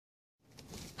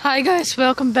Hi guys,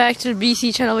 welcome back to the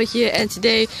BC channel over here, and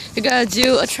today we're gonna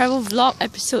do a travel vlog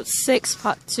episode 6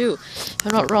 part 2. If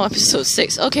I'm not wrong, episode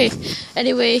 6. Okay,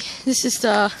 anyway, this is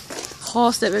the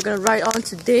horse that we're gonna ride on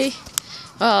today.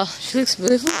 Wow, she looks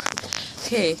beautiful.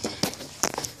 Okay,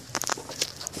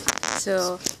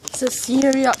 so it's the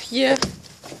scenery up here.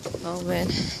 Oh man.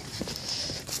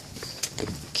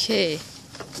 Okay.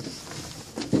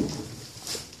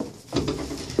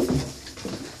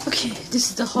 Okay,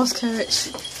 this is the horse carriage.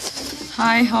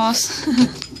 Hi, horse.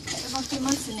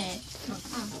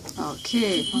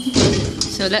 Okay,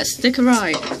 so let's take a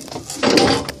ride.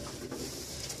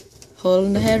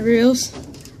 Holding the handrails.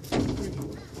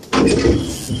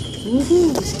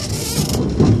 Woohoo!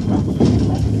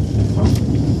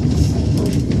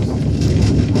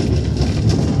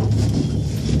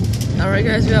 Alright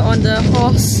guys, we are on the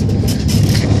horse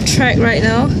track right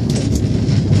now.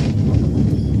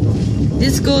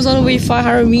 This goes all the way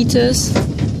 500 meters.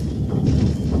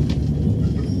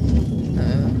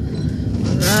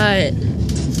 Alright.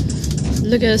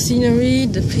 Look at the scenery,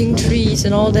 the pink trees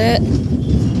and all that.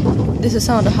 This is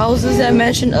some of the houses that I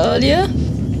mentioned earlier.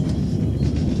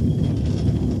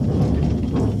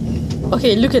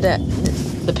 Okay, look at that.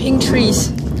 The pink trees.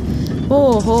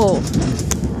 Whoa.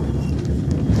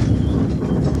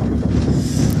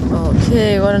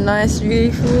 Okay, what a nice,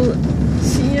 beautiful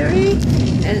scenery.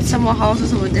 And some more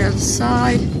houses over there on the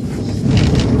side.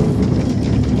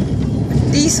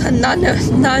 These are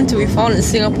none to be found in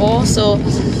Singapore, so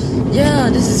yeah,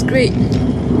 this is great.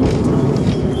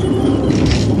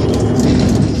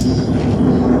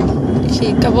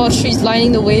 Okay, a couple of trees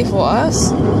lining the way for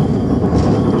us.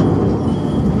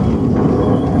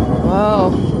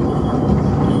 Wow.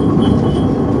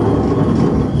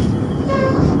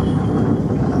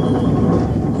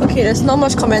 Okay, there's not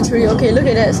much commentary. Okay, look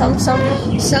at that. Some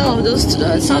of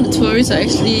the tourists are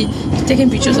actually taking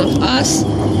pictures of us.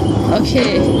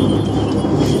 Okay,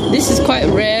 this is quite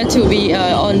rare to be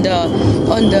on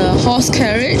the horse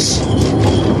carriage.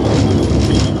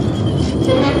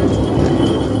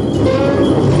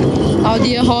 Our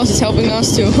dear horse is helping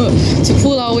us to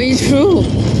pull our way through.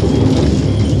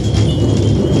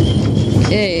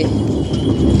 Okay,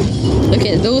 look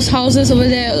at those houses over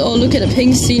there. Oh, look at the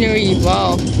pink scenery.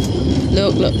 Wow.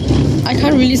 Look. I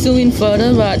can't really zoom in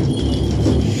further, but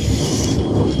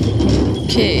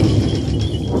okay.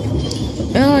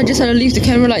 Well, I just had to leave the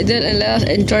camera like that and let us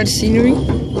enjoy the scenery.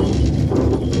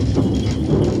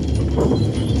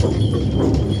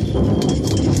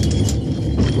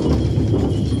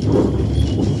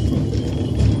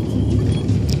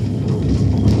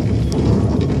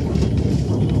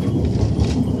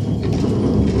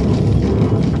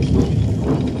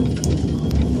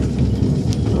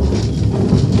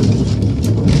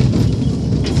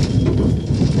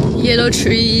 Yellow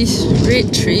trees,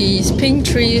 red trees, pink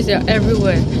trees, they're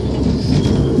everywhere.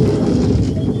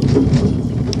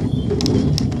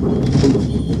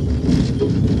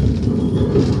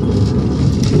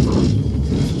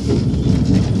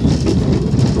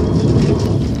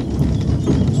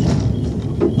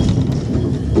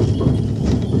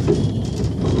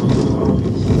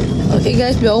 Okay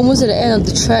guys, we're almost at the end of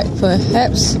the track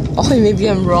perhaps. Or maybe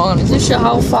I'm wrong. I'm not sure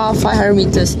how far 500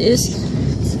 meters is.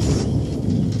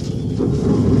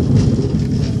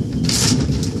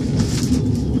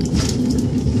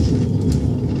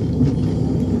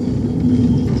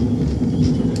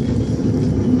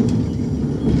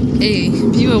 Hey,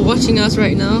 people are watching us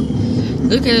right now.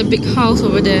 Look at the big house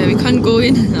over there. We can't go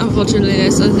in, unfortunately.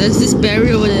 There's this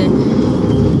barrier over there.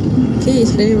 Okay,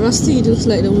 it's getting rusty. It looks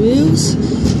like the wheels.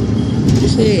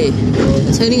 Okay,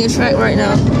 we're turning a track right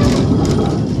now.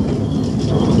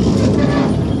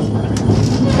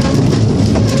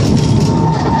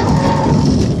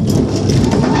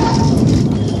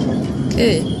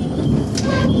 Okay.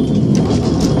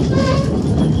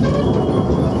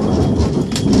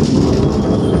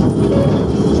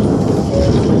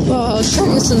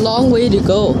 It's a long way to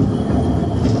go.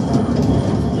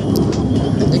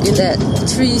 Look at that, the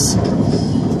trees.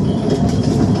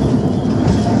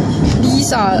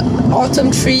 These are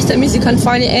autumn trees. That means you can't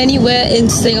find it anywhere in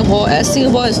Singapore, as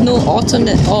Singapore has no autumn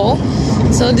at all.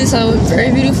 So these are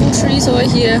very beautiful trees over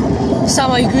here.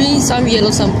 Some are green, some yellow,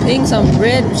 some pink, some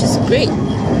red, which is great.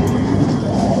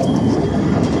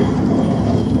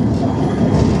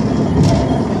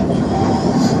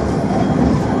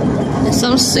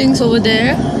 Some swings over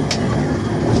there.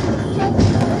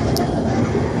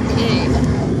 Okay.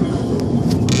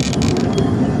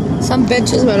 Some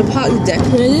benches where the park is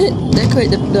decorate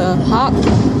the park.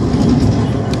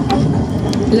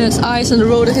 There's eyes on the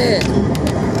road ahead.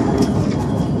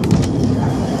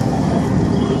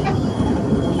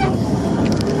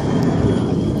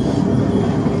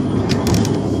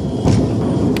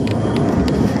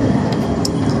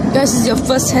 guys this is your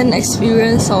first-hand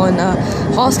experience on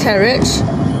horse carriage,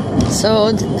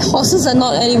 so horses are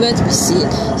not anywhere to be seen.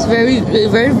 It's very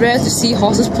rare to see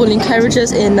horses pulling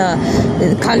carriages in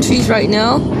countries right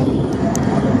now,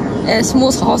 as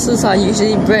most horses are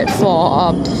usually bred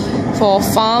for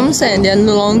farms and they're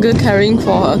no longer carrying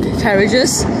for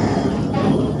carriages.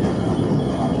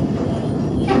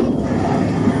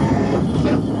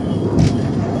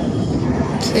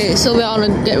 Okay, so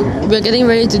we're getting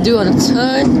ready to do on a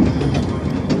turn,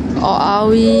 or are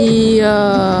we?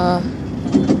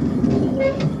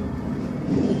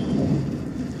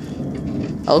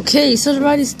 Okay, so the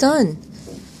ride is done.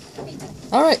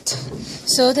 All right.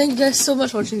 So thank you guys so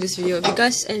much for watching this video. If you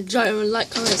guys enjoyed, remember like,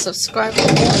 comment, and subscribe for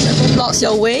more travel vlogs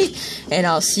your way. And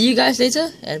I'll see you guys later.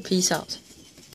 And peace out.